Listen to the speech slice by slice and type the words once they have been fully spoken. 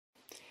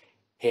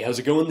Hey, how's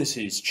it going? This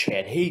is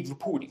Chad Haag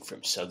reporting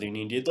from Southern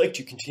India. I'd like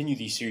to continue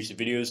these series of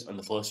videos on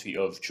the philosophy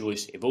of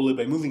Julius Evola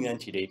by moving on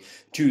today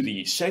to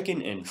the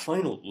second and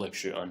final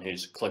lecture on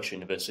his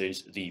collection of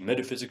essays, The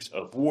Metaphysics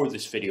of War.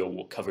 This video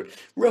will cover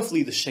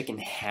roughly the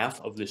second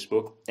half of this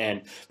book,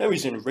 and that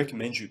reason I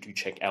recommend you to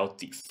check out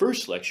the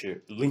first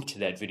lecture. The link to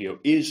that video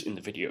is in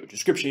the video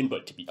description,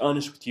 but to be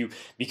honest with you,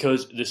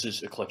 because this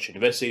is a collection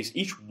of essays,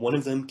 each one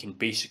of them can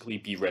basically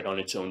be read on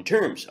its own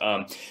terms.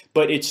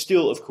 But it's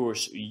still, of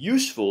course,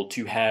 useful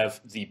to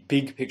have the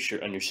big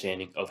picture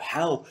understanding of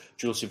how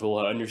Julius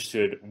Evola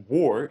understood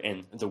war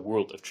and the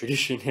world of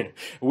tradition in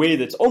a way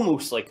that's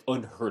almost like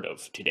unheard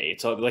of today.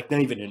 It's like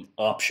not even an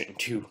option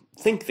to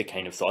think the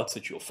kind of thoughts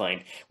that you'll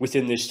find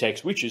within this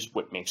text, which is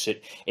what makes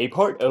it a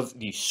part of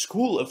the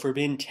School of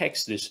Forbidden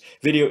Texts. This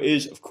video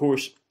is, of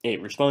course, a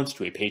response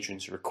to a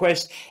patron's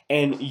request,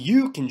 and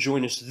you can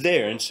join us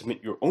there and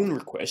submit your own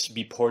requests to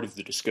be part of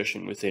the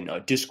discussion within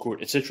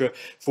Discord, etc.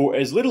 for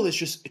as little as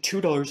just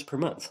 $2 per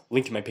month.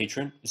 Link to my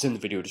Patreon is in the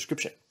video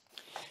description.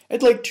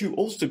 I'd like to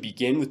also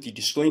begin with the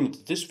disclaimer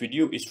that this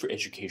video is for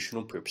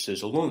educational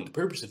purposes alone. The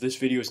purpose of this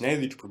video is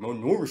neither to promote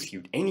nor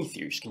refute any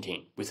theories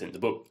contained within the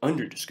book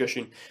under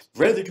discussion,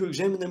 rather to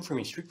examine them from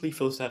a strictly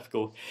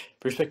philosophical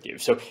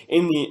perspective. So,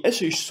 in the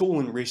essay Soul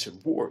and Race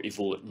of War,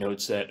 Evola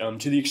notes that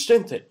to the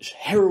extent that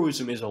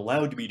heroism is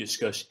allowed to be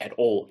discussed at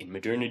all in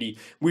modernity,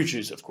 which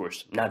is, of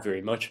course, not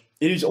very much,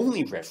 it is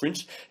only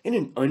referenced in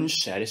an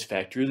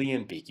unsatisfactorily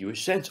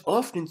ambiguous sense,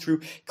 often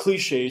through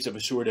cliches of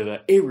a sort of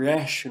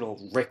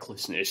irrational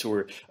recklessness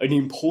or an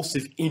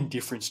impulsive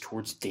indifference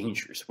towards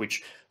dangers,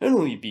 which not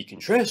only be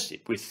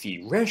contrasted with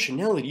the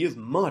rationality of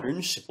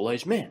modern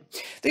civilized man.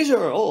 These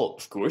are all,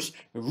 of course,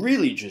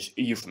 really just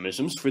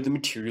euphemisms for the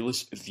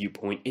materialist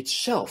viewpoint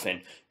itself,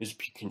 and is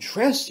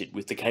contrasted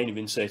with the kind of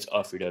insights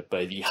offered up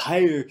by the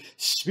higher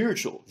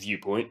spiritual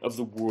viewpoint of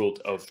the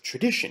world of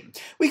tradition.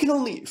 We can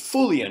only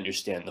fully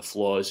understand the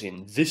flaws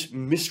in this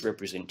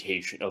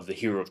misrepresentation of the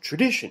hero of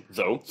tradition,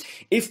 though,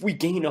 if we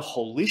gain a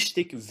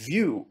holistic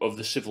view of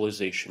the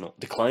civilizational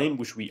decline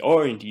which we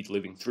are indeed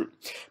living through,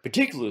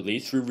 particularly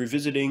through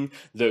revisiting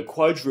the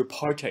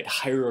quadripartite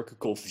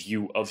hierarchical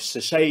view of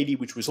society,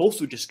 which was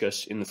also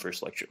discussed in the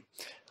first lecture.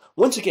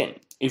 Once again,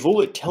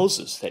 Evola tells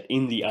us that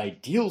in the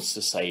ideal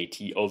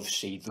society of,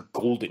 say, the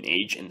Golden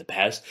Age in the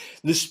past,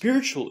 the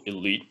spiritual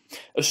elite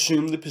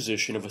assumed the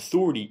position of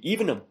authority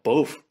even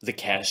above the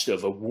caste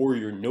of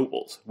warrior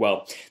nobles,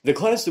 while the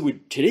class that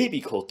would today be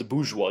called the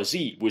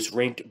bourgeoisie was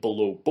ranked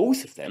below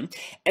both of them,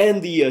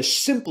 and the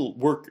simple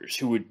workers,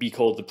 who would be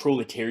called the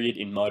proletariat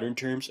in modern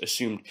terms,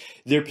 assumed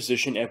their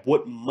position at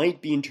what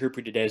might be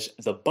interpreted as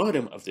the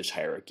bottom of this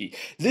hierarchy.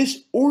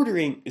 This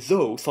ordering,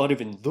 though thought of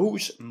in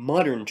those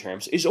modern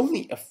terms, is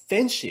only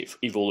offensive,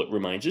 Evola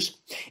reminds us,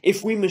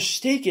 if we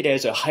mistake it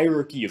as a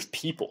hierarchy of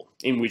people,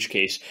 in which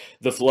case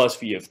the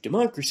philosophy of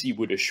democracy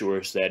would assure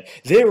us that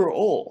they are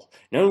all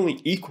not only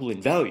equal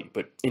in value,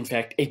 but in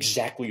fact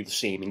exactly the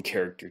same in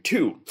character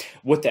too.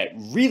 What that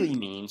really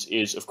means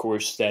is, of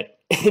course, that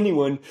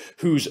anyone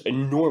who's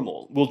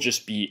normal will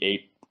just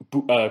be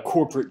a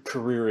corporate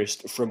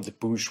careerist from the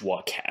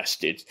bourgeois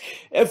caste. It's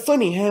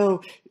funny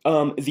how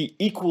the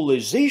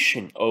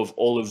equalization of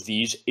all of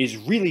these is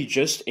really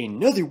just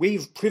another way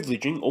of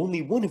privileging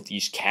only one of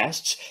these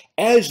castes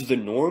as the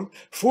norm,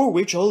 for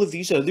which all of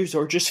these others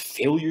are just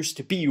failures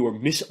to be or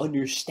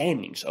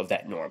misunderstandings of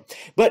that norm.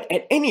 But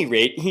at any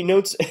rate, he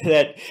notes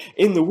that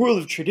in the world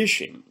of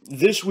tradition,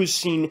 this was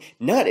seen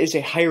not as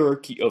a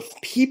hierarchy of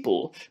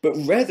people, but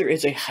rather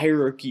as a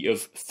hierarchy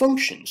of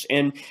functions,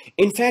 and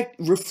in fact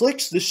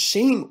reflects the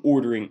same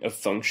ordering of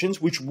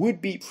functions which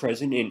would be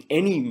present in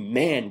any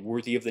man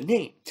worthy of the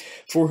name,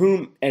 for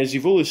whom, as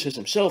Evola says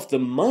himself, the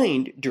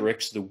mind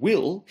directs the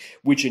will,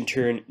 which in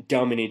turn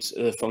dominates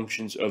the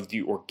functions of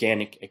the organic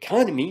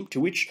economy,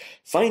 to which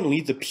finally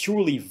the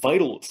purely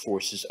vital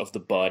forces of the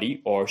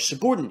body are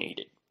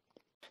subordinated.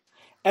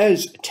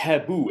 As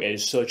taboo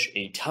as such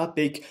a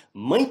topic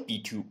might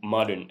be to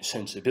modern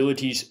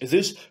sensibilities,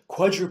 this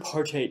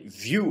quadripartite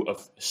view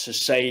of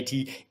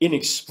society in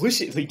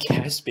explicitly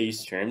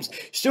caste-based terms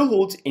still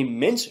holds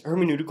immense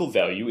hermeneutical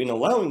value in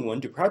allowing one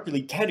to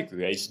properly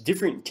categorize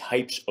different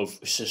types of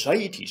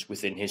societies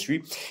within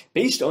history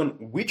based on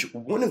which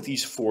one of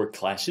these four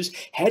classes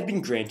had been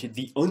granted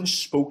the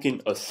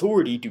unspoken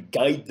authority to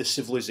guide the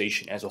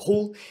civilization as a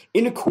whole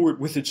in accord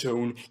with its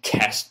own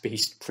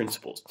caste-based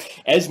principles.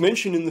 As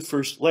mentioned in the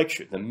first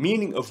lecture, the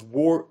meaning of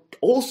war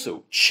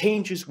also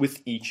changes with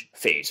each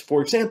phase.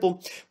 For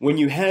example, when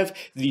you have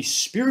the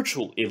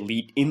spiritual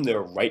elite in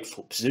their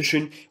rightful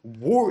position,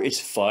 war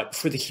is fought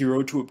for the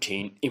hero to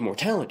obtain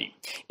immortality.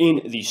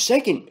 In the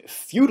second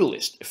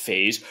feudalist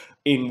phase,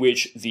 in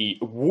which the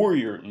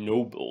warrior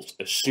nobles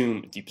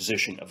assume the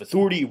position of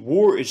authority,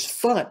 war is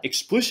fought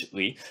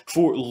explicitly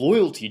for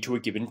loyalty to a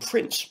given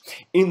prince.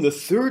 In the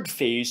third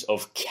phase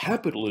of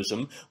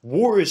capitalism,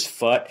 war is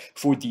fought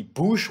for the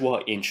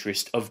bourgeois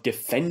interest of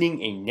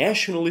defending a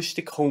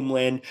nationalistic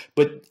homeland,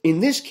 but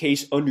in this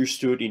case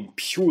understood in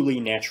purely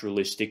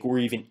naturalistic or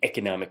even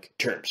economic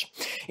terms.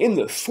 In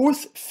the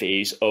fourth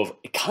phase of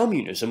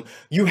communism,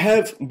 you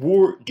have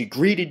war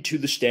degraded to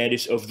the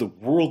status of the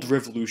world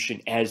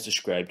revolution as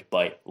described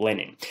by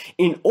Lenin.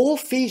 In all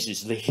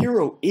phases, the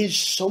hero is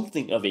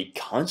something of a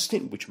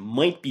constant which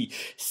might be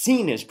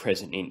seen as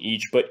present in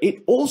each, but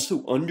it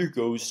also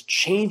undergoes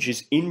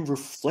changes in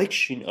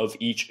reflection of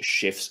each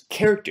shift's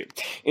character.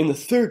 In the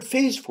third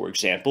phase, for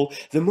example,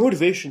 the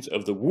motivations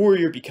of the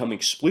warrior become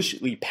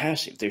explicitly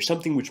passive. They're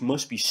something which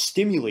must be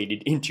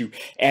stimulated into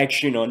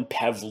action on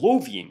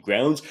Pavlovian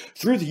grounds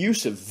through the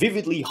use of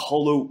vividly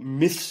hollow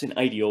myths and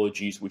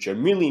ideologies which are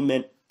merely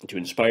meant to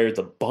inspire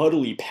the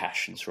bodily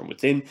passions from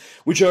within,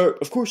 which are,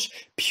 of course,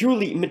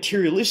 purely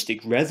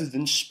materialistic rather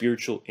than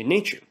spiritual in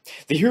nature.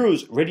 The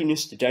hero's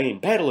readiness to die in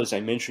battle, as I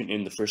mentioned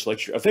in the first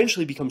lecture,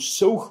 eventually becomes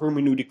so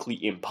hermeneutically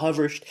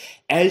impoverished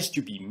as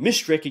to be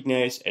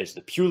misrecognized as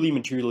the purely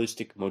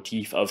materialistic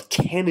motif of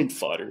cannon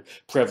fodder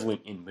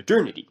prevalent in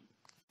modernity.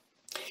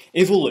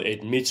 Evola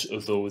admits,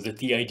 though, that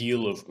the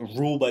ideal of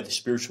rule by the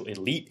spiritual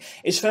elite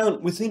is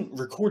found within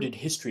recorded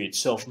history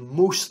itself,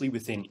 mostly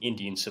within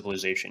Indian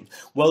civilization.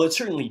 While it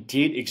certainly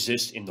did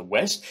exist in the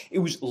West, it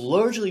was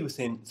largely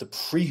within the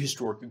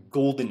prehistoric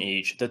golden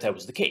age that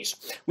was the case.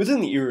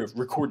 Within the era of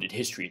recorded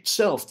history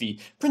itself, the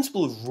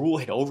principle of rule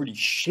had already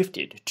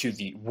shifted to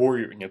the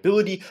warrior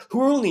nobility, who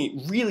were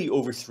only really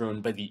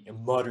overthrown by the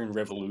modern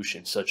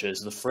revolutions, such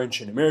as the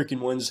French and American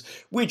ones,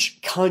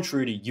 which,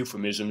 contrary to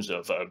euphemisms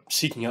of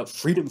seeking out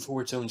freedom for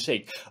its own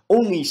sake,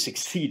 only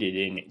succeeded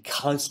in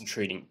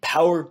concentrating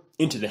power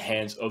into the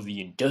hands of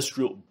the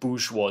industrial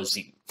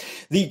bourgeoisie.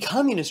 The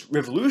communist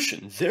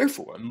revolution,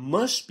 therefore,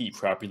 must be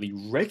properly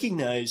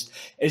recognized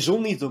as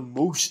only the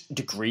most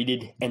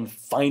degraded and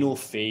final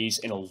phase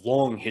in a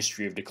long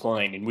history of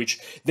decline, in which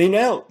they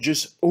now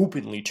just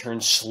openly turn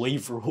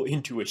slave rule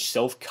into a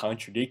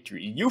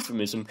self-contradictory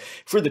euphemism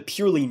for the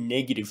purely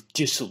negative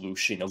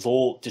dissolution of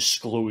all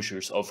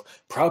disclosures of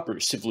proper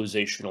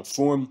civilizational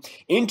form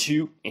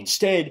into,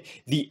 instead,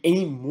 the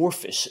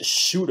amorphous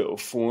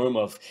pseudo-form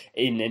of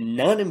an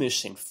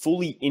anonymous and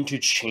fully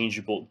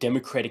interchangeable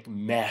democratic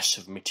mass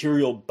of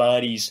material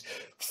bodies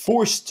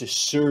forced to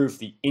serve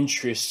the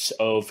interests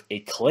of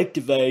a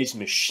collectivized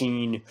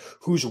machine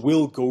whose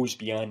will goes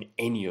beyond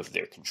any of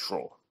their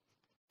control.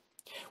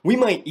 We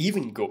might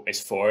even go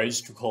as far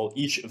as to call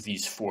each of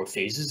these four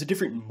phases a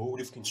different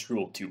mode of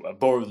construal, to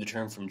borrow the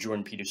term from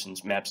Jordan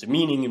Peterson's Maps of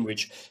Meaning, in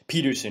which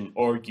Peterson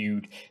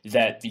argued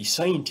that the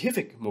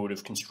scientific mode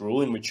of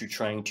construal, in which you're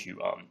trying to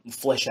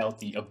flesh out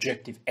the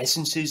objective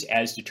essences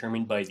as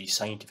determined by the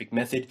scientific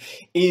method,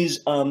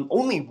 is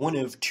only one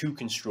of two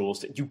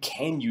construals that you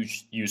can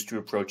use to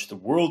approach the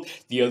world,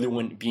 the other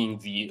one being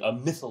the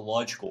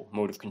mythological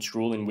mode of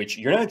construal, in which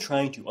you're not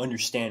trying to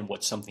understand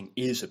what something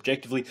is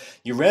objectively,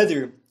 you're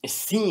rather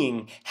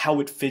seeing how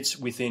it fits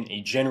within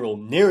a general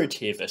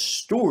narrative, a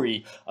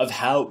story of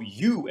how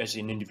you as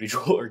an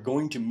individual are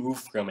going to move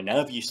from an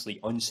obviously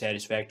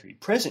unsatisfactory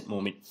present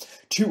moment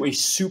to a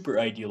super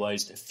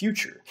idealized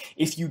future.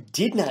 If you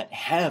did not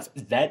have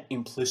that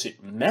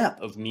implicit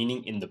map of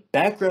meaning in the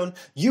background,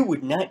 you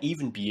would not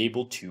even be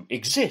able to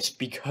exist,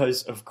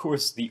 because of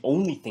course the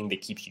only thing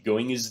that keeps you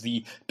going is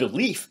the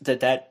belief that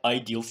that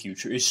ideal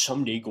future is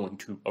someday going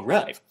to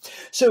arrive.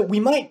 So we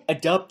might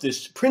adopt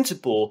this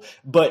principle,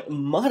 but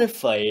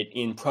modify it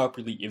in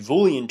properly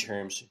Evolian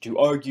terms to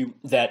argue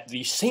that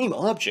the same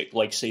object,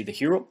 like say the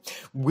hero,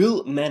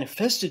 will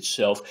manifest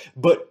itself,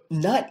 but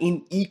not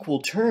in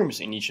equal terms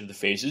in each of the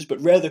phases,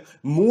 but rather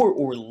more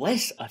or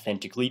less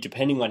authentically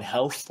depending on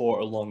how far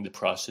along the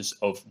process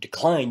of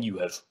decline you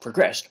have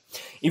progressed.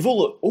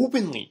 Evola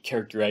openly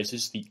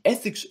characterizes the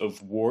ethics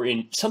of war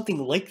in something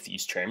like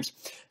these terms,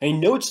 and he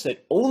notes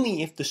that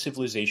only if the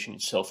civilization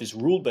itself is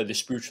ruled by the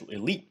spiritual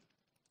elite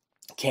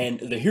can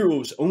the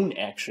hero's own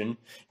action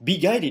be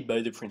guided by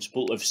the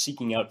principle of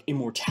seeking out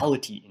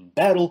immortality in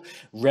battle,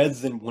 rather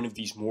than one of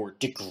these more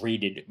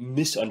degraded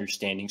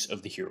misunderstandings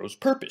of the hero's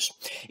purpose.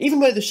 Even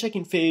by the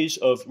second phase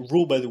of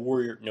rule by the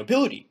warrior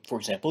nobility, for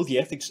example, the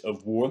ethics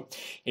of war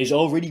is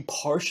already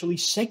partially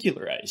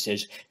secularized,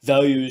 as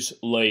values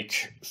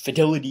like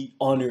fidelity,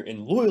 honor, and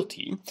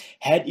loyalty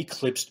had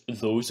eclipsed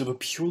those of a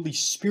purely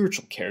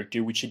spiritual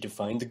character which had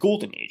defined the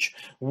Golden Age.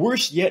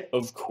 Worse yet,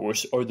 of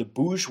course, are the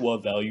bourgeois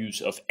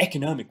values of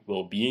economic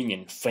well-being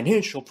and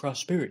financial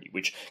prosperity,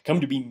 which come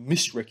to be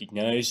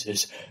misrecognized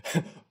as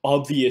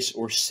obvious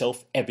or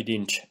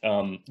self-evident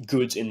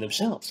goods in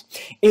themselves.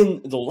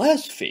 In the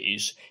last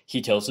phase,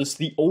 he tells us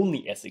the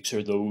only ethics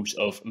are those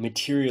of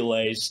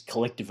materialized,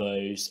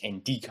 collectivized,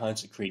 and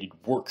deconsecrated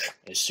work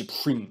as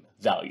supreme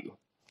value.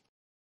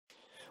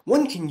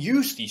 One can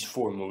use these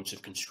four modes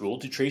of control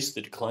to trace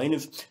the decline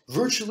of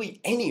virtually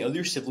any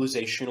other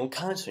civilizational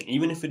constant,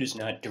 even if it is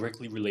not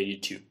directly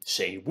related to,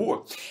 say,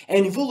 war.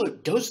 And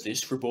Evola does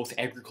this for both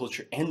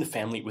agriculture and the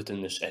family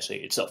within this essay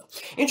itself.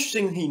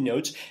 Interestingly, he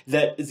notes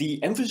that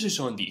the emphasis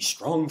on the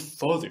strong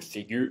father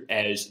figure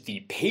as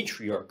the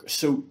patriarch,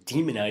 so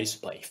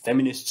demonized by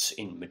feminists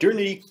in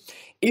modernity,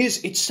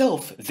 is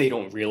itself, they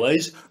don't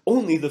realize,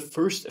 only the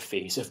first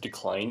phase of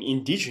decline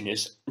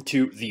indigenous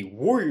to the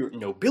warrior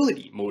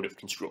nobility mode of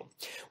control,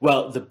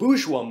 while the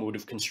bourgeois mode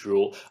of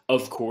control,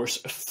 of course,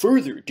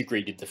 further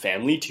degraded the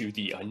family to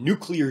the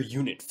nuclear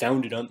unit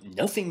founded on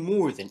nothing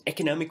more than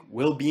economic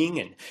well-being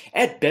and,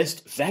 at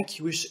best,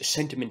 vacuous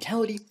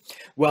sentimentality,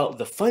 while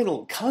the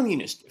final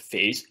communist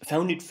phase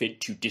found it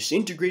fit to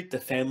disintegrate the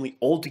family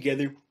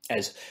altogether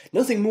as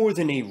nothing more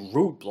than a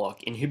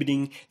roadblock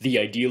inhibiting the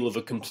ideal of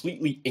a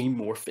completely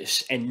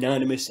amorphous,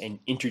 anonymous, and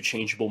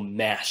interchangeable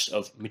mass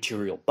of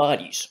material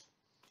bodies.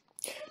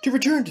 To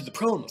return to the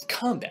problem of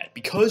combat,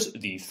 because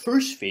the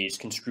first phase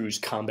construes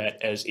combat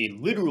as a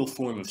literal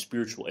form of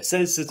spiritual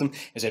asceticism,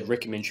 as I'd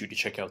recommend you to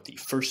check out the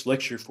first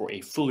lecture for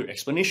a fuller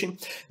explanation,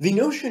 the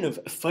notion of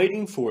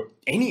fighting for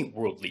any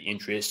worldly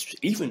interests,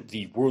 even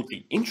the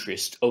worldly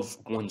interest of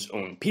one's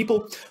own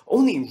people,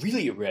 only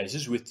really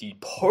arises with the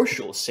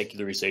partial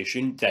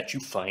secularization that you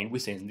find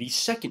within the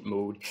second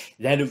mode,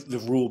 that of the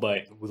rule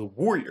by the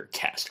warrior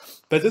caste.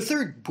 By the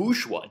third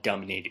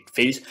bourgeois-dominated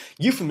phase,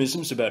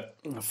 euphemisms about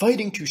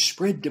fighting to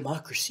spread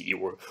democracy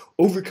or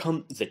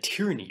overcome the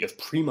tyranny of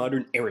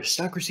pre-modern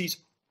aristocracies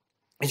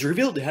is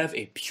revealed to have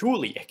a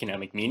purely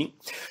economic meaning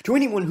to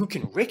anyone who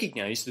can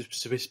recognize the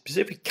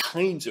specific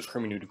kinds of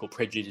hermeneutical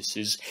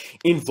prejudices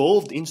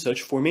involved in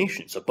such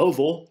formations. Above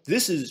all,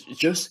 this is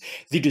just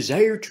the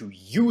desire to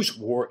use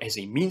war as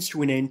a means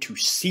to an end to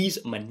seize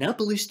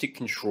monopolistic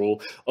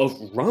control of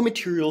raw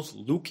materials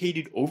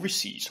located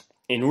overseas,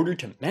 in order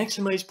to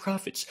maximize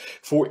profits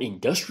for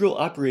industrial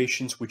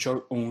operations which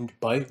are owned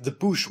by the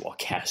bourgeois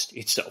caste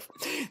itself.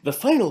 The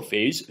final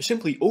phase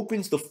simply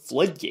opens the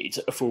floodgates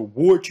for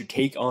war to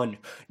take on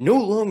no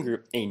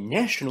longer a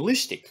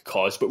nationalistic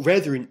cause, but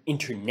rather an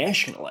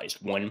internationalized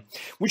one,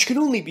 which can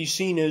only be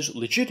seen as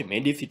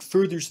legitimate if it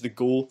furthers the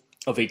goal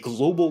of a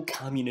global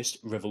communist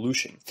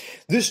revolution.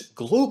 This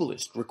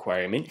globalist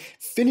requirement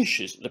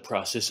finishes the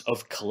process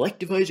of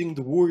collectivizing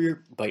the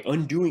warrior by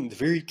undoing the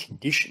very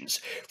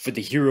conditions for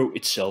the hero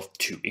itself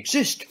to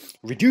exist,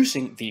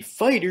 reducing the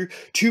fighter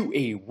to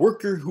a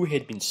worker who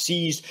had been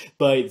seized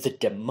by the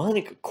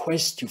demonic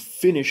quest to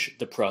finish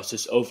the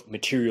process of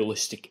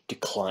materialistic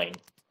decline.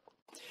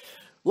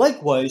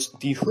 Likewise,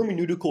 the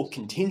hermeneutical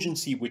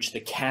contingency which the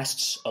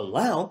castes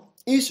allow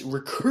is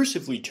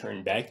recursively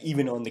turned back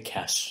even on the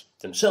castes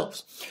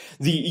themselves.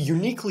 The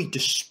uniquely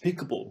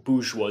despicable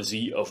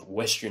bourgeoisie of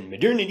Western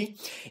modernity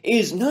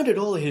is not at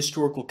all a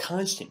historical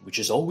constant which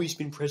has always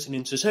been present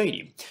in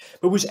society,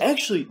 but was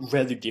actually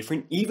rather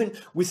different even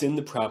within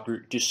the proper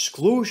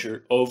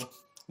disclosure of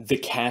the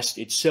caste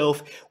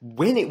itself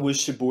when it was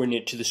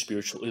subordinate to the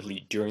spiritual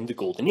elite during the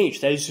Golden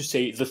Age. That is to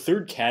say, the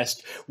third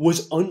caste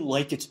was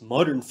unlike its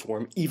modern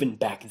form even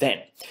back then.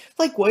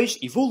 Likewise,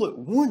 Evola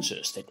warns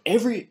us that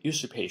every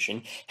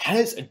usurpation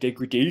has a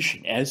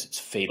degradation as its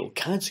fatal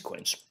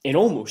consequence, in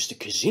almost a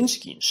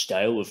Kaczynskian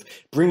style of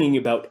bringing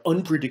about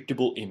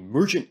unpredictable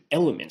emergent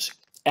elements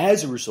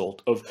as a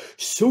result of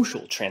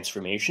social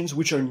transformations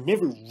which are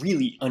never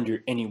really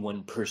under any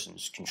one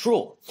person's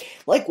control.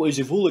 Likewise,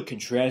 Evola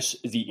contrasts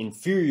the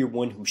inferior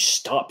one who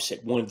stops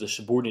at one of the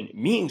subordinate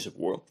meanings of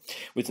war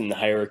within the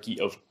hierarchy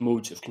of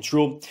modes of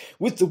control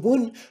with the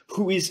one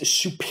who is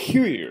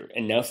superior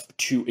enough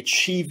to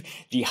achieve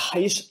the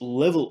highest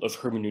level of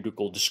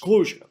hermeneutical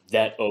disclosure,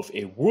 that of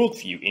a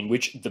worldview in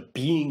which the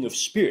being of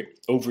spirit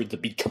over the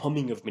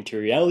becoming of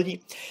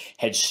materiality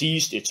had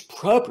seized its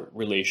proper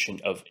relation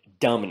of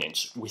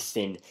dominance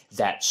within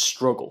that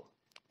struggle.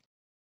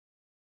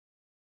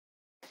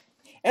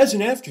 As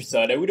an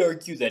afterthought, I would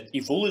argue that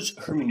Evola's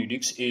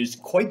hermeneutics is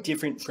quite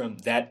different from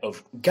that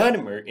of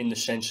Gadamer in the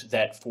sense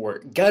that for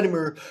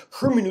Gadamer,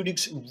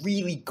 hermeneutics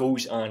really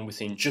goes on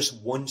within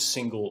just one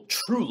single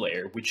true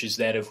layer, which is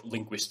that of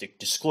linguistic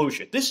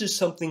disclosure. This is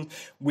something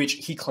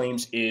which he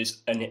claims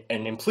is an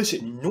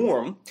implicit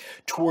norm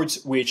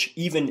towards which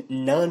even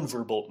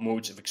nonverbal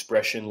modes of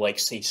expression like,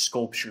 say,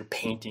 sculpture,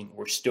 painting,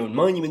 or stone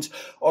monuments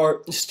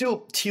are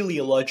still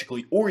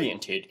teleologically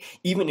oriented,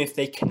 even if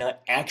they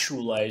cannot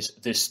actualize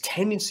this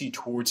tendency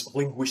towards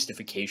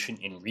linguistification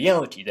in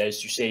reality. That is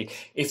to say,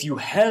 if you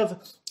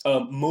have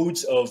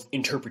modes of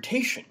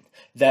interpretation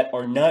that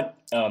are not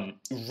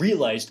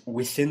realized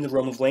within the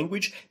realm of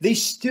language, they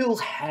still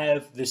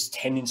have this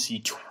tendency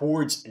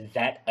towards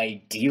that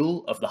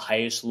ideal of the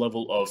highest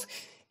level of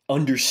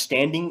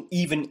understanding,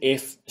 even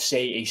if,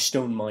 say, a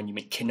stone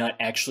monument cannot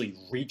actually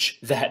reach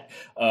that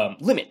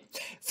limit.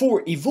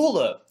 For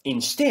Evola,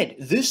 instead,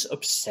 this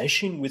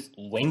obsession with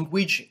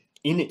language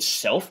in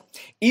itself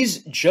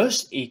is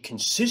just a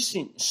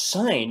consistent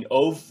sign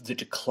of the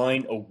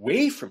decline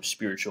away from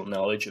spiritual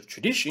knowledge of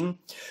tradition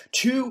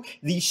to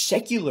the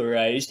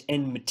secularized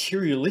and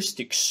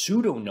materialistic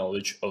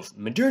pseudo-knowledge of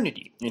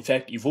modernity. In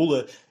fact,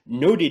 Evola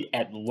noted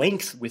at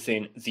length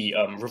within the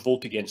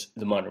Revolt Against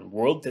the Modern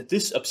World that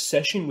this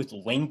obsession with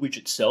language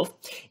itself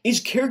is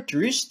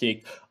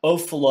characteristic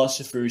of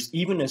philosophers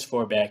even as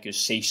far back as,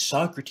 say,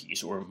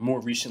 Socrates or more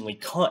recently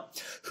Kant,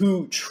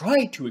 who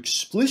tried to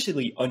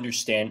explicitly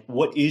understand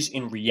what is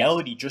in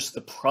reality just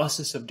the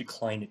process of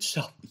decline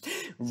itself,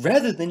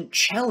 rather than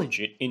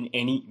challenge it in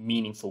any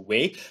meaningful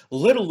way,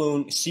 let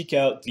alone seek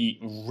out the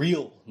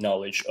real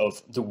knowledge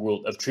of the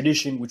world of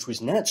tradition, which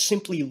was not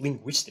simply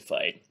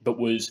linguistified, but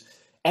was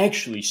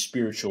actually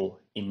spiritual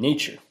in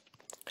nature.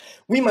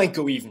 We might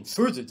go even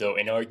further, though,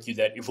 and argue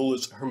that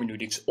Evola's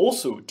hermeneutics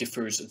also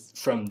differs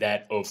from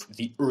that of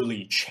the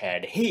early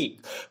Chad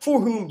Haag, for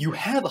whom you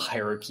have a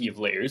hierarchy of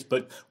layers,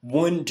 but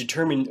one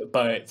determined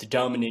by the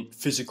dominant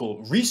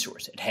physical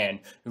resource at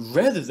hand,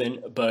 rather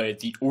than by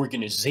the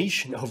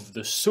organization of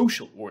the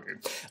social order,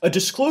 a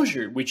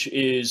disclosure which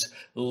is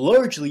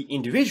largely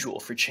individual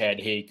for Chad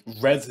Haag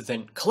rather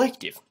than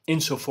collective,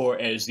 insofar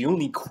as the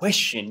only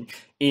question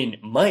in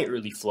my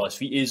early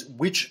philosophy is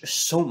which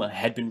soma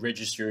had been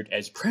registered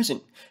as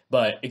present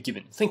by a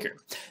given thinker.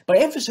 By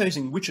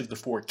emphasizing which of the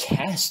four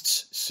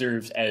castes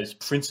serves as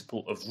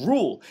principle of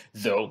rule,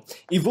 though,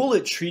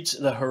 Evola treats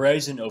the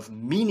horizon of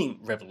meaning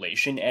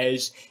revelation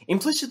as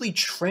implicitly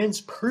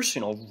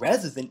transpersonal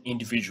rather than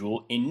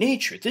individual in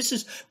nature. This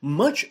is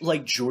much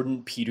like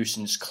Jordan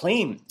Peterson's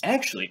claim,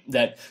 actually,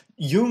 that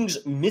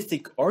Jung's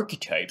mythic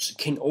archetypes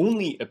can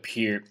only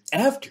appear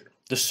after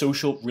the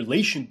social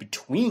relation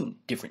between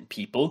different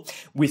people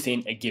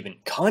within a given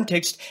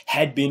context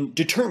had been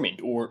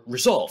determined or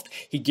resolved.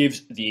 He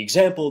gives the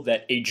example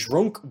that a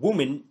drunk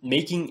woman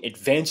making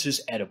advances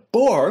at a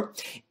bar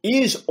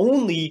is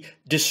only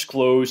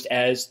disclosed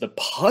as the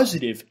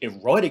positive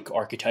erotic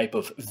archetype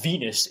of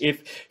Venus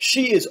if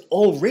she is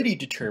already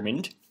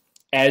determined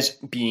as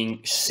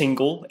being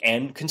single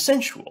and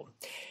consensual.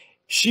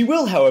 She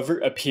will, however,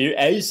 appear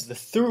as the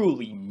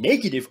thoroughly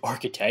negative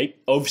archetype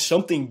of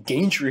something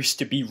dangerous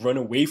to be run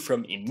away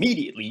from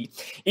immediately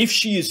if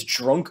she is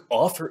drunk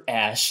off her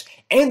ass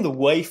and the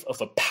wife of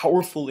a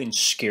powerful and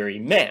scary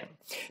man.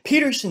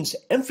 Peterson's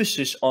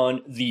emphasis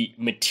on the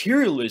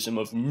materialism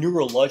of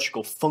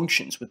neurological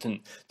functions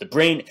within the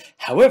brain,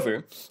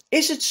 however,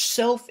 is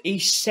itself a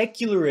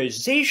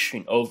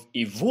secularization of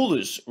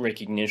Evola's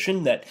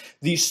recognition that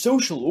the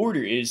social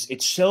order is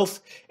itself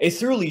a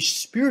thoroughly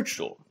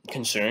spiritual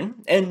concern,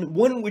 and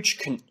one which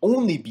can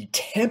only be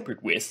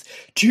tampered with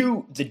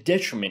to the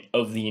detriment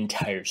of the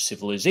entire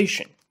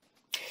civilization.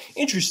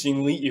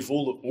 Interestingly,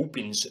 Evola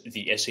opens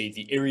the essay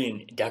The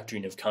Aryan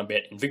Doctrine of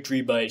Combat and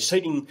Victory by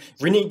citing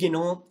René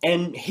Guénon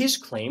and his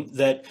claim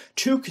that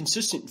two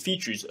consistent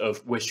features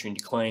of Western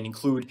decline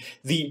include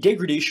the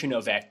degradation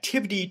of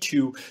activity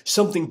to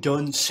something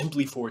done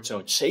simply for its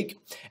own sake,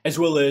 as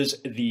well as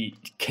the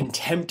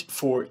contempt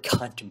for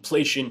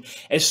contemplation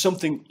as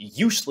something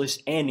useless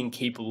and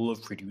incapable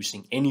of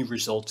producing any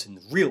results in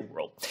the real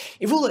world.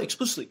 Evola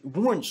explicitly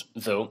warns,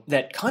 though,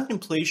 that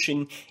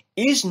contemplation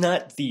is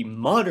not the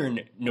modern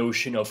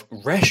notion of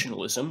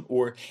rationalism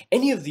or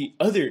any of the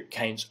other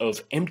kinds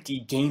of empty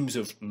games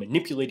of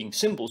manipulating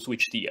symbols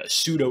which the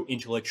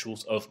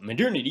pseudo-intellectuals of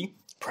modernity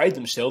pride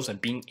themselves on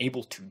being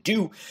able to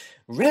do.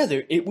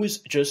 Rather, it was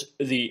just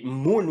the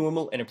more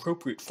normal and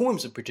appropriate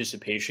forms of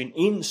participation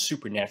in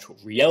supernatural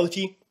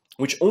reality,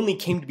 which only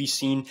came to be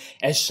seen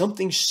as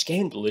something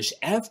scandalous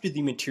after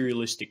the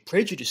materialistic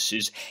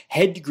prejudices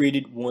had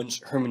degraded one's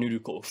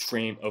hermeneutical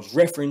frame of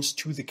reference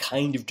to the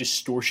kind of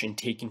distortion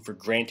taken for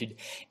granted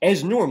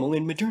as normal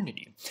in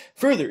modernity.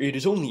 Further, it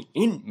is only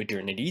in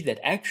modernity that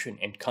action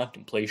and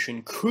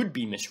contemplation could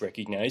be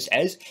misrecognized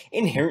as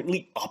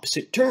inherently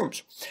opposite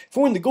terms.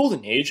 For in the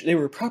Golden Age, they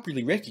were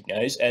properly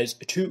recognized as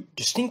two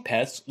distinct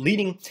paths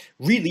leading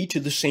really to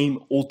the same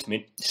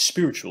ultimate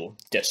spiritual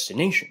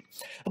destination.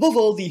 Above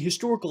all, the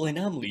historical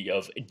anomaly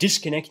of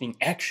disconnecting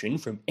action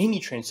from any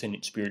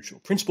transcendent spiritual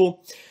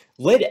principle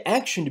led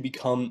action to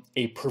become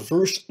a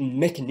perverse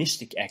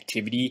mechanistic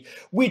activity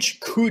which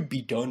could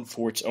be done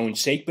for its own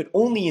sake, but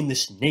only in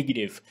this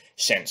negative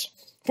sense.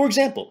 For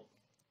example,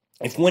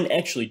 if one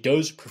actually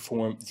does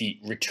perform the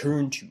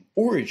return to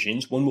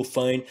origins, one will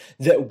find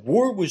that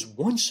war was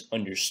once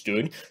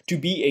understood to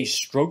be a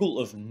struggle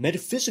of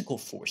metaphysical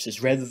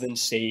forces rather than,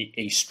 say,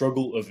 a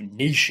struggle of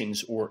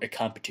nations or a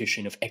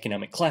competition of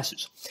economic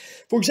classes.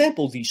 For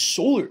example, the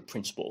solar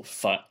principle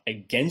fought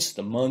against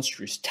the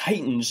monstrous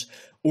titans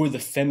or the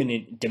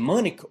feminine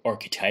demonic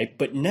archetype,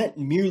 but not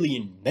merely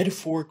in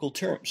metaphorical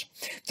terms.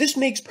 This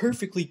makes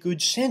perfectly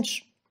good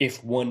sense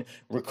if one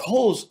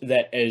recalls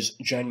that, as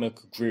John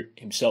McGreer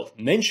himself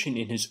mentioned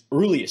in his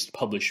earliest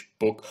published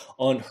book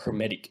on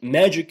Hermetic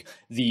magic,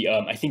 the,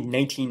 I think,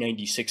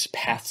 1996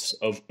 Paths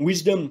of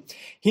Wisdom,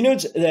 he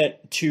notes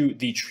that to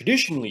the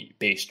traditionally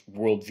based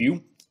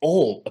worldview,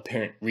 all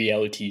apparent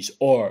realities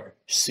are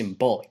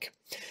symbolic.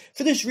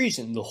 For this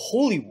reason, the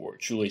Holy War,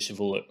 Julius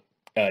Evola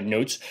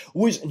notes,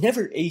 was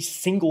never a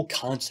single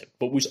concept,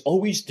 but was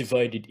always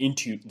divided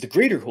into the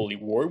Greater Holy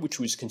War,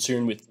 which was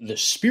concerned with the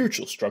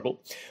spiritual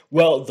struggle,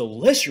 while the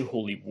Lesser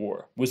Holy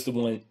War was the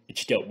one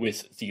which dealt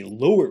with the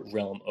lower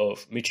realm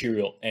of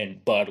material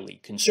and bodily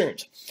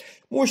concerns.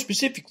 More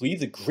specifically,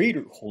 the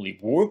Greater Holy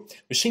War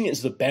was seen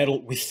as the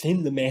battle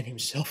within the man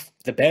himself,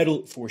 the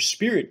battle for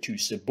spirit to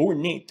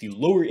subordinate the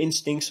lower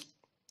instincts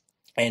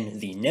and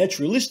the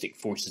naturalistic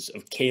forces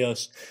of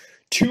chaos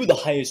to the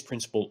highest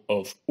principle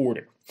of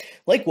order.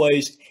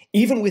 Likewise,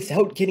 even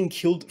without getting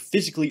killed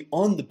physically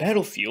on the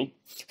battlefield,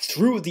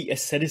 through the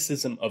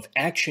asceticism of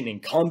action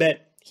and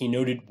combat, he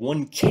noted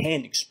one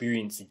can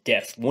experience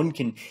death. One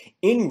can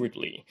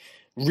inwardly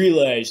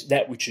realize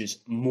that which is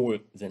more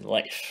than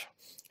life.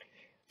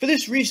 For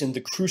this reason,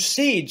 the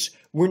Crusades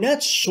were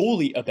not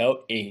solely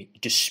about a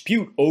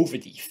dispute over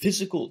the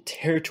physical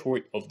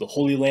territory of the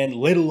Holy Land,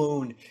 let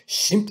alone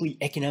simply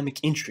economic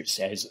interests,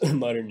 as a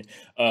modern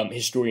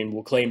historian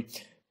will claim,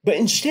 but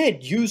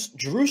instead used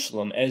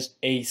Jerusalem as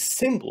a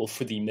symbol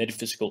for the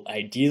metaphysical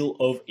ideal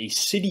of a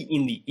city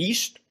in the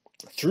East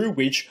through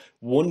which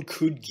one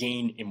could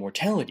gain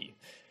immortality.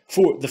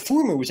 For the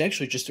former was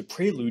actually just a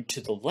prelude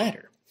to the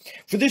latter.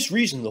 For this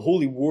reason, the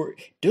Holy War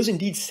does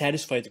indeed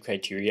satisfy the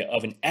criteria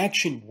of an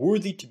action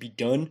worthy to be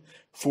done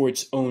for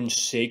its own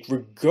sake,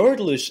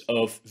 regardless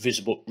of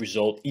visible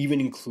result, even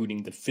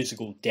including the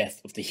physical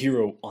death of the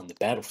hero on the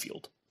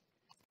battlefield.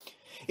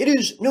 It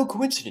is no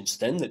coincidence,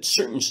 then, that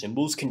certain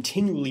symbols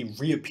continually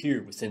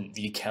reappear within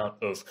the account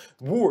of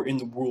war in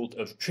the world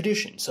of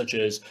tradition, such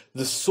as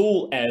the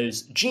soul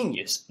as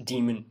genius,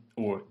 demon,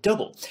 or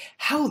double.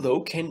 How,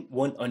 though, can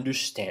one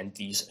understand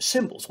these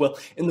symbols? Well,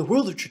 in the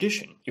world of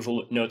tradition,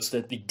 Evola notes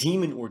that the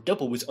demon or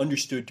double was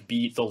understood to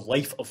be the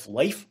life of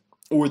life,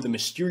 or the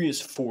mysterious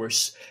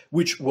force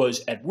which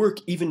was at work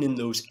even in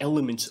those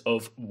elements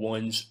of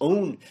one's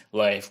own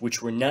life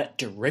which were not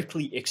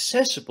directly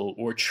accessible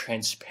or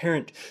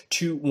transparent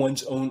to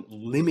one's own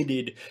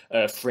limited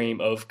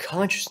frame of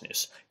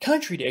consciousness.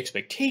 Contrary to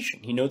expectation,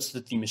 he notes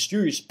that the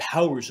mysterious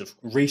powers of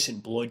race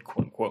and blood,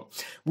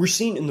 quote-unquote, were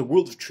seen in the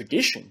world of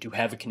tradition to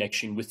have a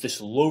connection with this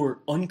lower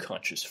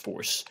unconscious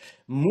force,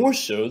 more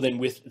so than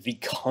with the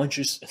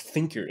conscious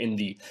thinker in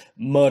the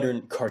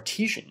modern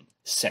Cartesian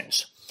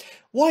sense.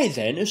 Why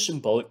then a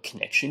symbolic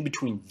connection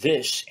between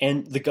this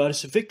and the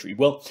goddess of victory?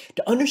 Well,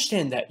 to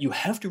understand that, you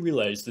have to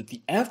realize that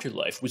the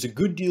afterlife was a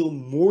good deal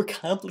more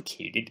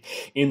complicated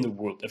in the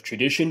world of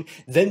tradition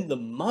than the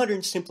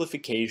modern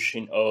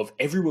simplification of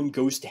everyone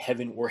goes to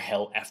heaven or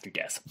hell after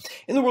death.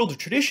 In the world of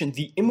tradition,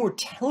 the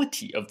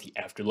immortality of the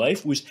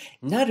afterlife was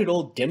not at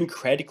all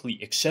democratically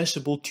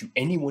accessible to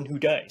anyone who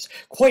dies.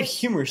 Quite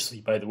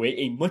humorously, by the way,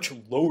 a much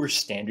lower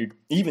standard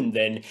even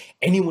than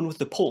anyone with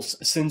a pulse,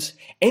 since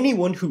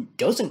anyone who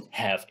doesn't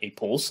have a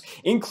pulse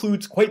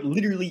includes quite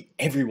literally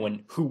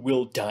everyone who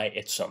will die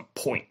at some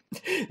point.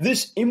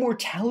 This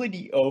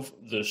immortality of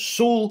the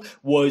soul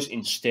was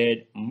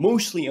instead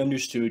mostly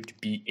understood to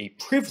be a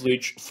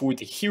privilege for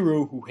the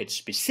hero who had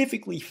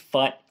specifically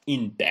fought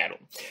in battle.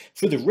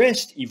 For the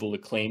rest,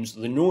 Evola claims,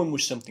 the norm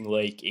was something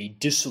like a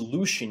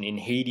dissolution in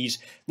Hades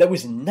that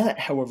was not,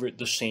 however,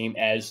 the same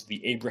as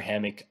the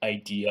Abrahamic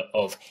idea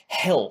of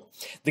hell.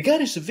 The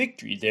goddess of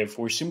victory,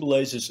 therefore,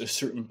 symbolizes a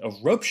certain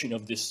eruption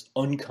of this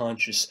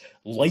unconscious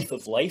life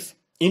of life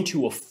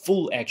into a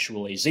full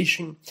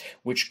actualization,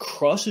 which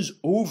crosses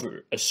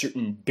over a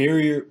certain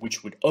barrier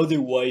which would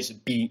otherwise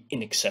be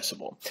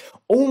inaccessible.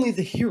 Only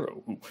the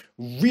hero who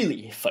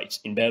really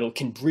fights in battle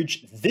can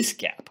bridge this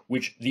gap,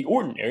 which the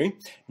ordinary,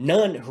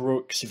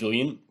 non-heroic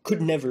civilian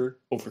could never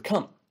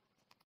overcome.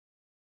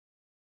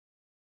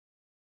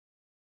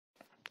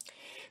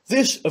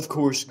 This, of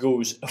course,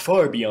 goes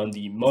far beyond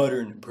the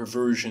modern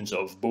perversions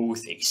of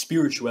both a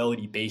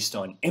spirituality based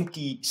on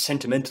empty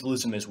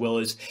sentimentalism as well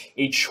as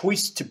a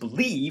choice to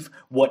believe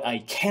what I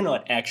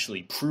cannot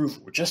actually prove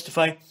or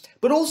justify,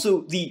 but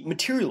also the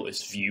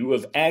materialist view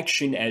of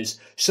action as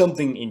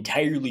something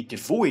entirely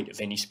devoid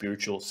of any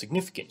spiritual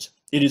significance.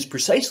 It is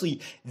precisely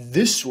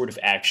this sort of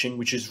action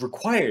which is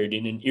required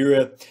in an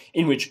era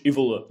in which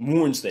Evola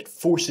warns that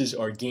forces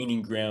are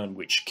gaining ground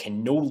which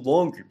can no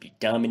longer be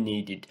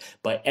dominated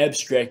by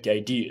abstract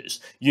ideas,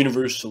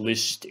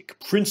 universalistic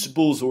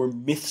principles, or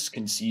myths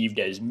conceived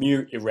as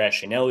mere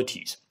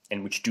irrationalities,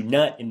 and which do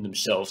not in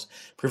themselves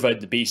provide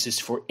the basis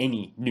for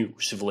any new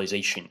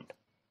civilization.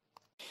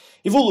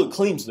 Evola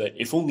claims that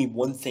if only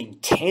one thing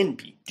can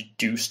be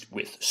deduced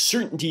with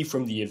certainty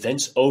from the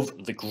events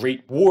of the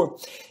Great War,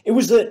 it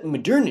was that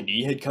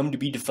modernity had come to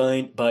be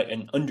defined by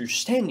an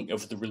understanding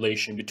of the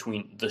relation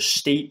between the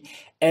state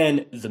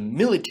and the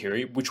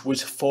military, which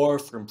was far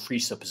from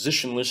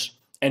presuppositionless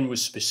and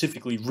was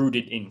specifically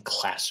rooted in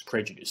class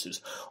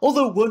prejudices,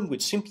 although one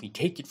would simply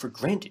take it for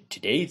granted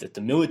today that the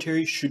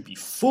military should be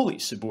fully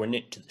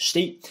subordinate to the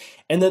state,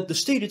 and that the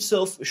state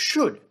itself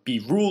should be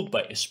ruled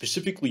by a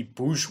specifically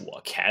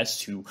bourgeois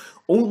caste who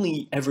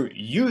only ever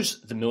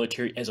use the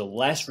military as a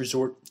last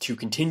resort to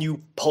continue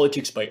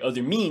politics by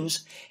other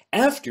means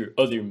after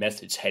other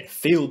methods had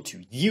failed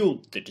to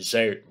yield the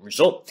desired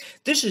result.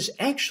 This is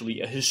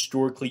actually a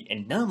historically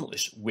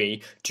anomalous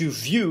way to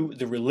view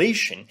the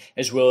relation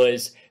as well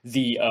as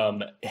the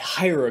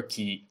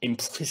hierarchy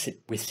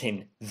implicit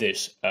within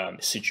this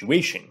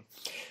situation.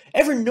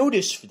 Ever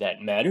notice, for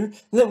that matter,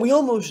 that we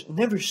almost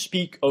never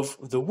speak of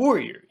the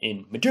warrior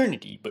in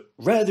modernity, but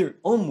rather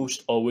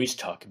almost always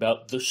talk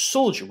about the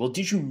soldier? Well,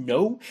 did you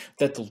know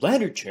that the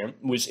latter term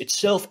was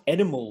itself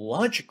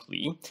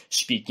etymologically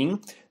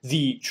speaking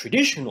the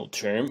traditional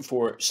term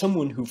for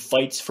someone who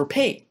fights for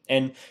pay,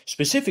 and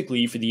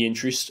specifically for the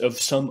interests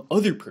of some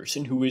other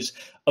person who is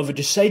of a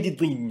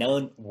decidedly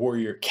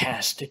non-warrior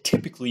caste,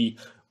 typically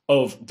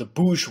of the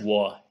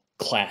bourgeois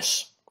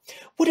class?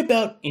 What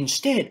about,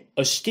 instead,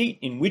 a state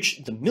in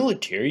which the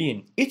military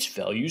and its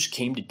values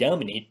came to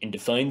dominate and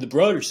define the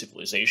broader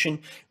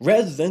civilization,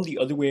 rather than the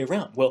other way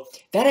around? Well,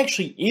 that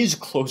actually is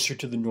closer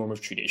to the norm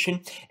of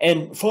tradition,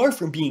 and far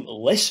from being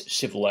less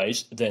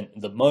civilized than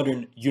the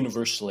modern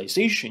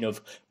universalization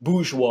of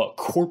bourgeois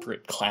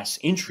corporate class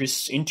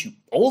interests into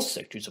all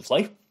sectors of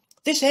life.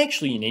 This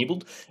actually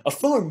enabled a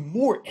far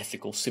more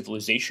ethical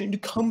civilization to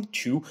come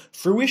to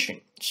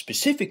fruition,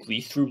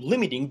 specifically through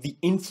limiting the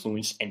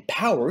influence and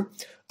power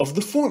of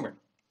the former.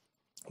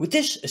 With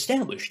this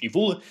established,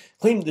 Evola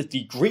claimed that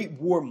the Great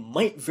War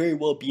might very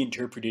well be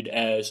interpreted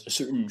as a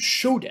certain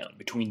showdown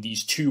between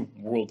these two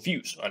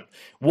worldviews. On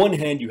one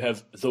hand, you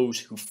have those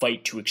who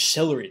fight to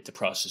accelerate the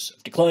process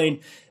of decline,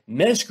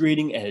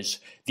 masquerading as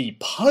the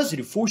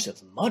positive force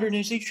of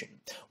modernization,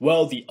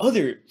 while the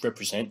other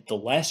represent the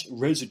last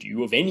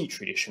residue of any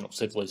traditional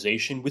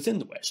civilization within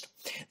the West.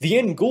 The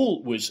end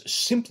goal was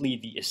simply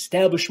the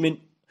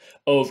establishment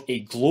of a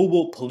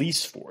global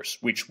police force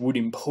which would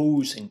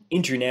impose an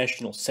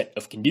international set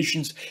of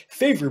conditions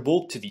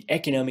favorable to the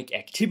economic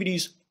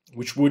activities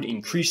which would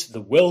increase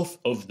the wealth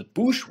of the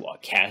bourgeois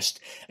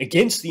caste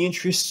against the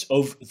interests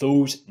of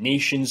those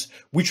nations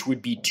which would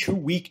be too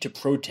weak to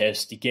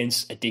protest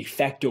against a de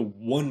facto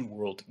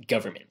one-world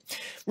government.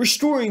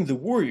 Restoring the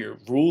warrior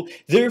rule,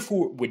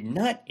 therefore, would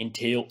not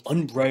entail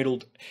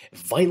unbridled,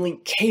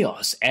 violent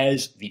chaos,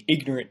 as the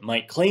ignorant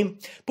might claim,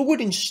 but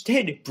would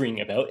instead bring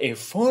about a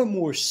far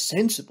more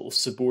sensible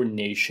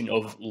subordination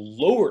of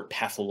lower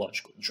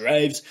pathological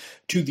drives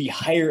to the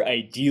higher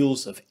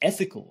ideals of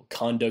ethical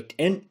conduct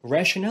and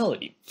rationality.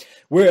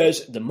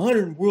 Whereas the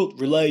modern world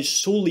relies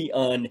solely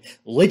on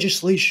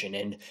legislation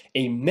and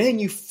a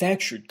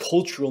manufactured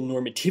cultural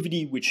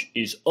normativity which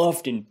is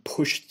often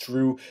pushed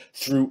through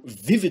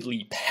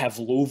vividly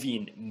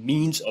Pavlovian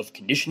means of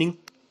conditioning,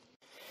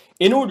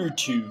 in order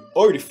to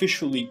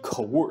artificially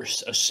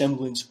coerce a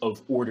semblance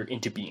of order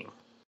into being.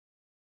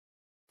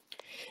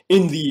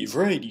 In the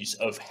varieties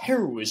of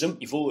heroism,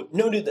 Evola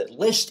noted that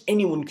lest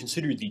anyone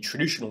consider the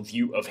traditional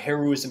view of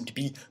heroism to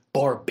be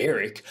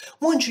barbaric,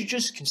 one should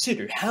just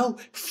consider how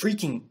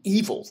freaking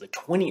evil the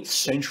 20th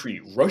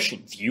century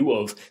Russian view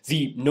of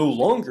the no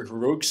longer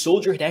heroic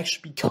soldier had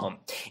actually become.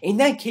 In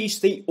that case,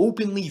 they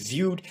openly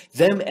viewed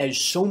them as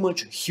so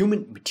much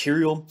human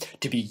material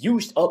to be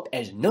used up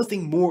as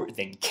nothing more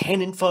than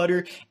cannon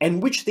fodder,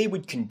 and which they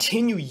would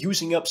continue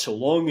using up so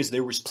long as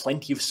there was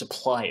plenty of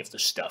supply of the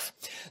stuff.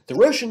 The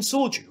Russian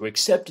soldier who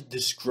accepted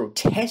this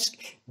grotesque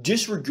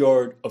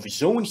disregard of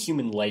his own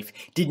human life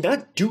did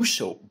not do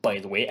so, by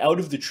the way, out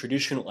of the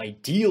traditional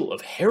ideal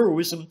of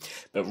heroism,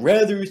 but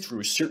rather through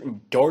a certain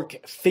dark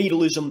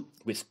fatalism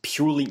with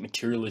purely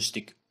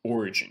materialistic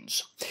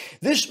origins.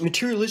 This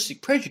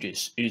materialistic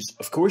prejudice is,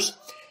 of course,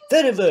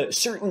 that of a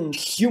certain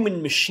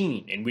human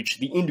machine in which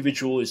the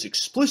individual is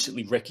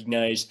explicitly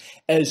recognized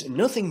as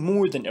nothing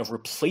more than a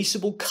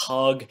replaceable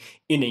cog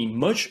in a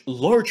much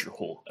larger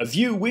whole, a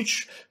view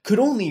which could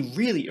only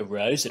really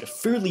arise at a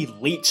fairly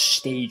late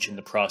stage in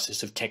the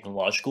process of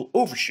technological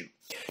overshoot.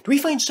 Do we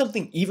find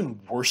something even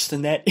worse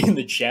than that in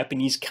the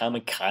Japanese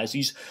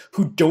kamikazes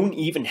who don't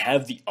even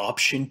have the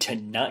option to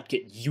not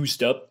get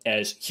used up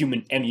as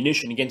human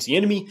ammunition against the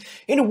enemy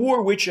in a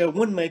war which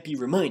one might be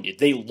reminded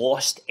they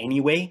lost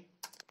anyway?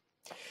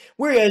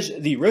 Whereas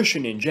the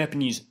Russian and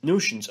Japanese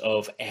notions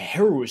of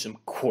heroism,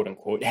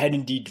 quote-unquote, had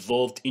indeed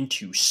devolved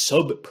into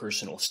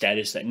sub-personal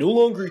status that no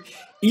longer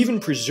even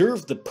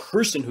preserved the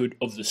personhood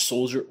of the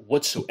soldier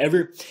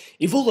whatsoever,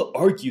 Evola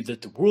argued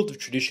that the world of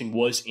tradition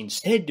was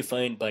instead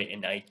defined by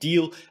an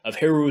ideal of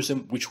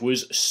heroism which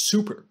was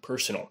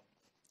super-personal.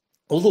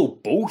 Although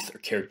both are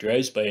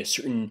characterized by a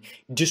certain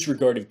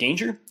disregard of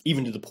danger,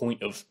 even to the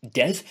point of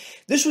death,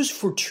 this was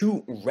for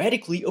two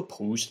radically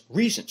opposed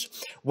reasons.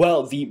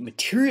 While the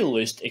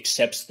materialist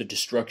accepts the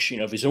destruction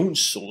of his own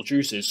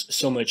soldiers as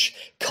so much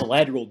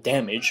collateral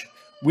damage,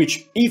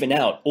 which even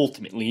out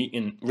ultimately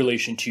in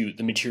relation to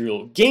the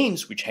material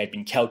gains which had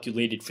been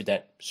calculated for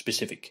that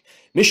specific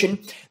mission,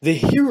 the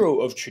hero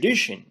of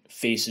tradition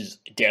faces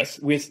death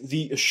with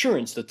the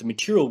assurance that the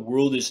material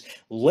world is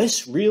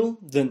less real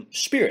than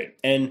spirit,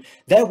 and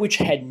that which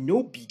had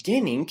no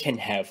beginning can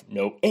have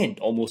no end,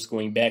 almost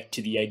going back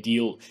to the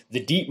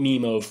deep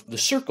meme of the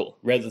circle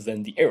rather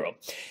than the arrow.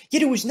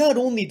 Yet it was not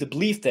only the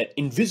belief that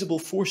invisible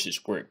forces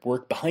were at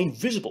work behind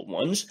visible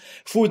ones,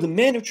 for the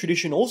man of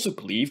tradition also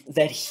believed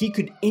that he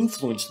could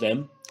influence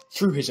them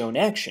through his own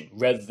action,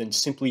 rather than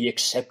simply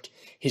accept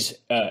his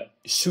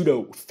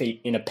pseudo-fate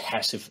in a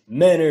passive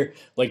manner,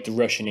 like the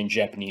Russian and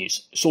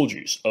Japanese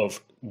soldiers of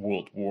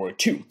World War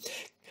II.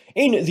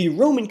 In the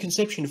Roman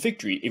conception of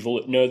victory,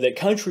 Evola noted that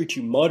contrary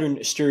to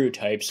modern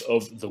stereotypes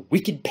of the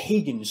wicked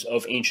pagans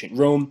of ancient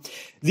Rome,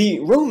 the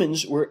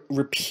Romans were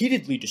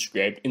repeatedly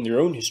described in their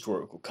own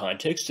historical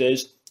context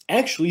as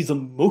actually the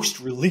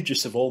most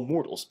religious of all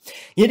mortals.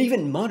 Yet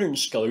even modern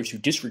scholars who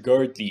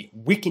disregard the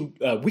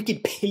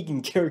wicked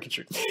pagan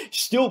caricature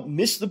still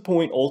miss the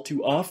point all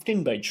too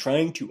often by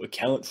trying to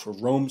account for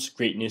Rome's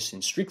greatness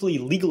in strictly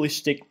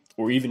legalistic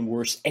or even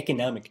worse,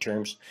 economic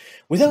terms,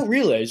 without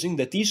realizing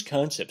that these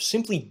concepts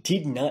simply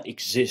did not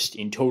exist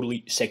in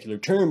totally secular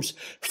terms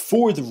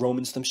for the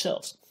Romans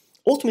themselves.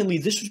 Ultimately,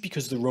 this was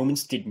because the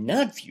Romans did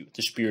not view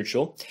the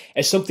spiritual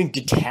as something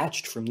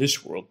detached from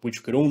this world,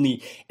 which could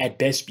only at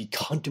best be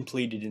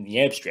contemplated in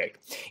the abstract.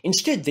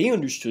 Instead, they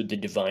understood the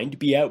divine to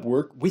be at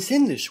work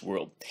within this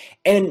world,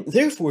 and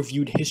therefore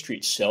viewed history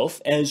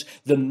itself as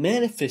the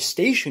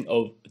manifestation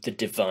of the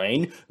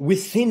divine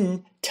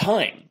within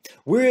time.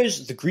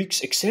 Whereas the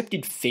Greeks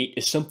accepted fate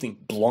as something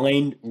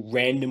blind,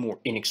 random, or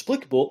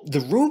inexplicable, the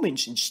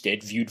Romans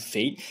instead viewed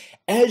fate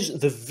as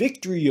the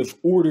victory of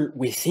order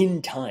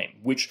within time,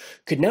 which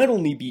could not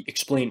only be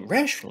explained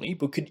rationally,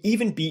 but could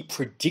even be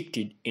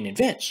predicted in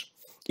advance.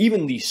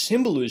 Even the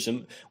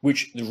symbolism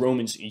which the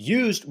Romans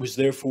used was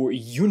therefore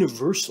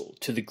universal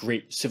to the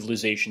great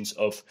civilizations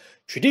of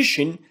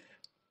tradition,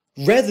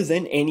 rather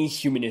than any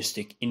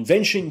humanistic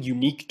invention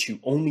unique to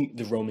only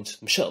the Romans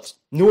themselves.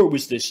 Nor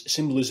was this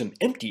symbolism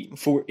empty,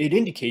 for it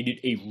indicated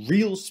a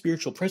real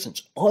spiritual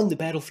presence on the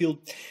battlefield,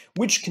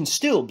 which can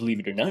still, believe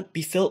it or not,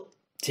 be felt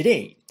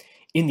today,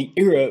 in the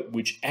era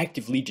which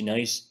actively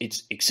denies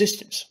its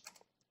existence.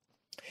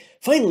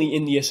 Finally,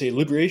 in the essay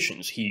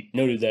Liberations, he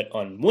noted that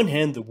on one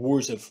hand, the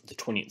wars of the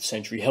 20th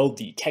century held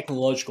the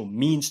technological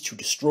means to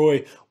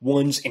destroy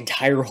one's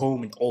entire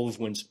home and all of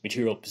one's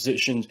material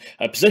possessions,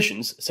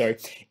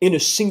 in a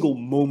single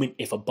moment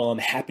if a bomb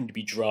happened to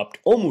be dropped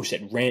almost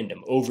at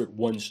random over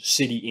one's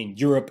city in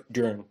Europe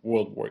during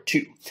World War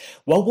II.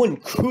 While one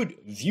could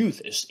view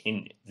this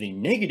in the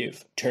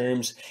negative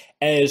terms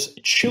as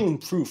chilling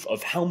proof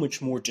of how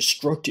much more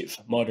destructive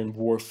modern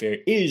warfare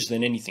is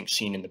than anything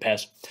seen in the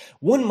past,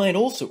 one might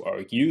also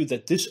argue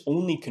that this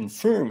only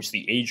confirms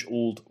the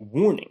age-old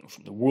warning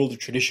from the world of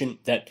tradition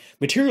that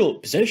material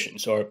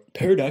possessions are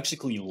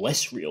paradoxically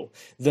less real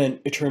than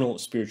eternal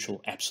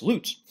spiritual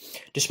absolutes.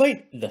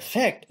 Despite the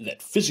fact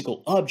that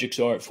physical objects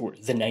are, for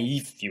the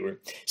naive viewer,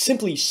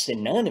 simply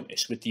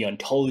synonymous with the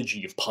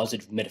ontology of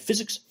positive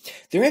metaphysics,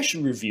 they're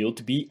actually revealed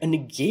to be a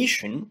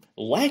negation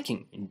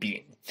lacking in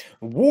being.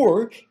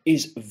 War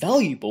is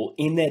valuable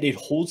in that it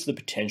holds the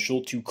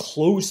potential to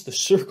close the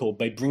circle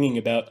by bringing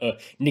about a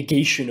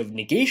negation of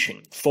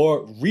negation,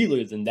 far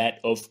realer than that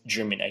of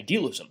German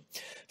idealism.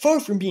 Far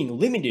from being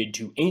limited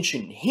to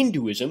ancient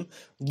Hinduism,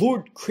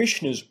 Lord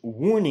Krishna's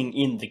warning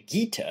in the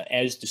Gita,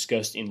 as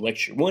discussed in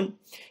Lecture 1,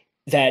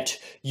 that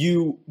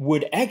you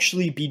would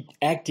actually be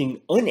acting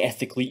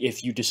unethically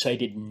if you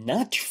decided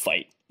not to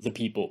fight the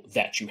people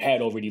that you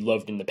had already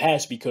loved in the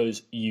past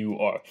because you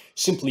are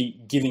simply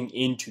giving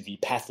in to the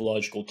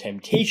pathological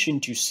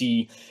temptation to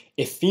see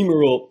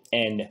ephemeral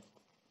and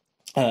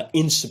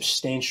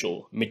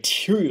insubstantial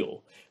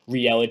material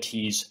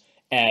realities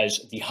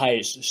as the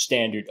highest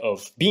standard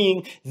of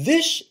being.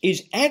 This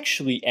is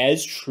actually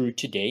as true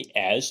today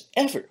as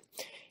ever.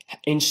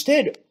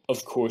 Instead,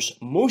 of course,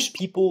 most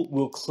people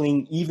will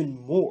cling even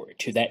more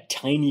to that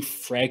tiny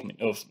fragment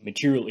of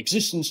material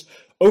existence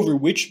over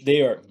which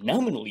they are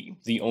nominally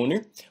the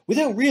owner,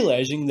 without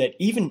realizing that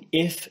even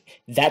if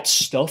that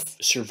stuff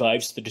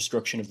survives the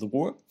destruction of the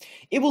war,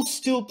 it will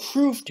still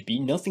prove to be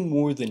nothing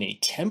more than a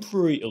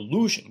temporary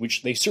illusion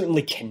which they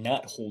certainly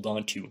cannot hold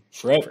on to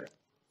forever.